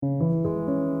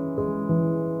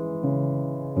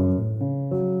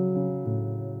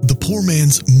Poor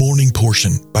Man's Morning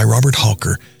Portion by Robert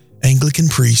Hawker, Anglican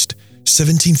priest,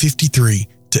 1753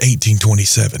 to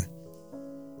 1827.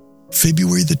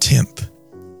 February the 10th.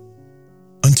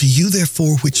 Unto you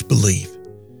therefore which believe,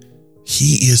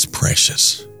 he is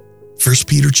precious. 1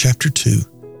 Peter chapter 2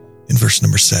 and verse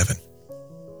number 7.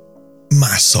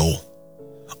 My soul,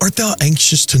 art thou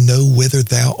anxious to know whether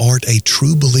thou art a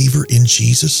true believer in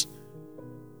Jesus?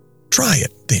 Try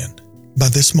it, then, by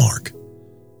this mark,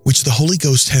 which the Holy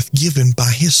Ghost hath given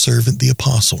by his servant the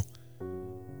apostle.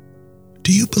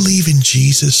 Do you believe in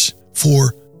Jesus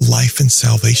for life and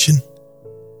salvation?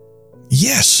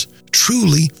 Yes,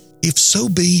 truly, if so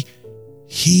be,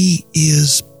 he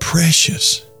is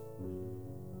precious.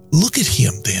 Look at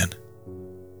him then.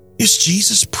 Is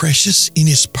Jesus precious in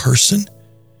his person?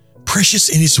 Precious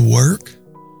in his work?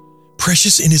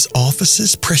 Precious in his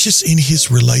offices? Precious in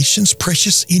his relations?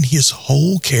 Precious in his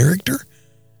whole character?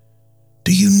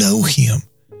 Do you know him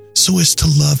so as to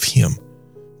love him,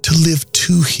 to live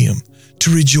to him,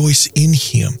 to rejoice in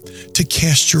him, to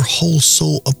cast your whole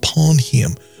soul upon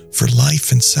him for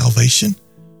life and salvation?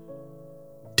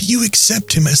 Do you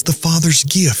accept him as the Father's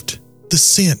gift, the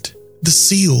sent, the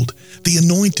sealed, the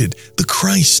anointed, the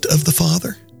Christ of the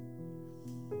Father?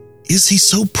 Is he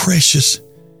so precious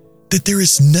that there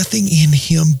is nothing in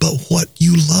him but what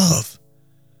you love,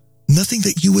 nothing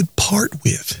that you would part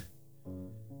with?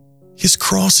 His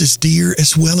cross is dear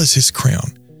as well as his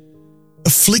crown.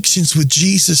 Afflictions with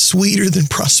Jesus sweeter than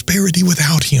prosperity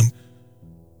without him.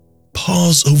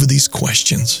 Pause over these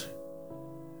questions.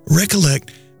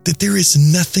 Recollect that there is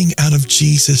nothing out of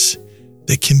Jesus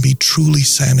that can be truly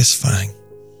satisfying.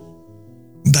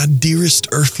 Thy dearest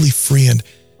earthly friend,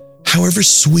 however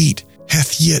sweet,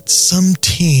 hath yet some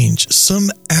tinge, some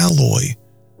alloy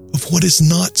of what is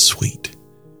not sweet.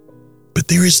 But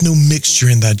there is no mixture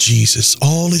in thy Jesus.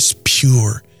 All is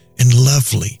pure and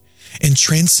lovely and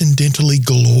transcendently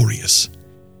glorious.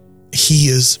 He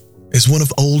is, as one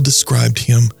of old described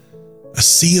him, a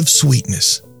sea of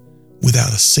sweetness without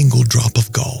a single drop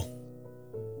of gall.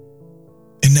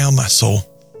 And now, my soul,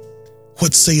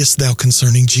 what sayest thou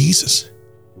concerning Jesus?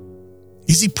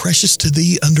 Is he precious to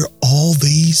thee under all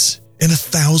these and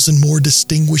 1,000 more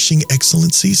distinguishing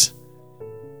excellencies?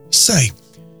 Say,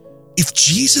 if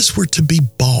Jesus were to be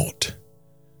bought,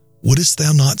 wouldest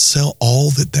thou not sell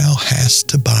all that thou hast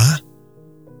to buy?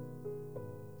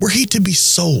 Were he to be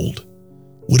sold,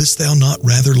 wouldest thou not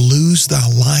rather lose thy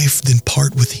life than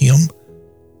part with him?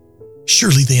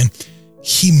 Surely then,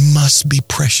 he must be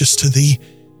precious to thee,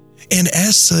 and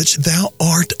as such thou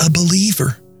art a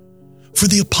believer. For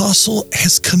the apostle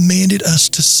has commanded us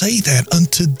to say that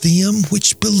unto them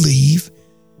which believe,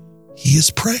 he is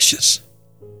precious.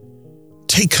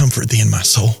 Take comfort then, my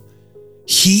soul.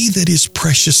 He that is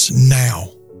precious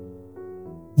now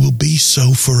will be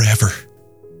so forever.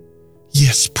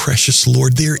 Yes, precious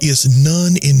Lord, there is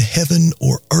none in heaven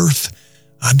or earth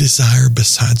I desire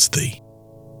besides thee.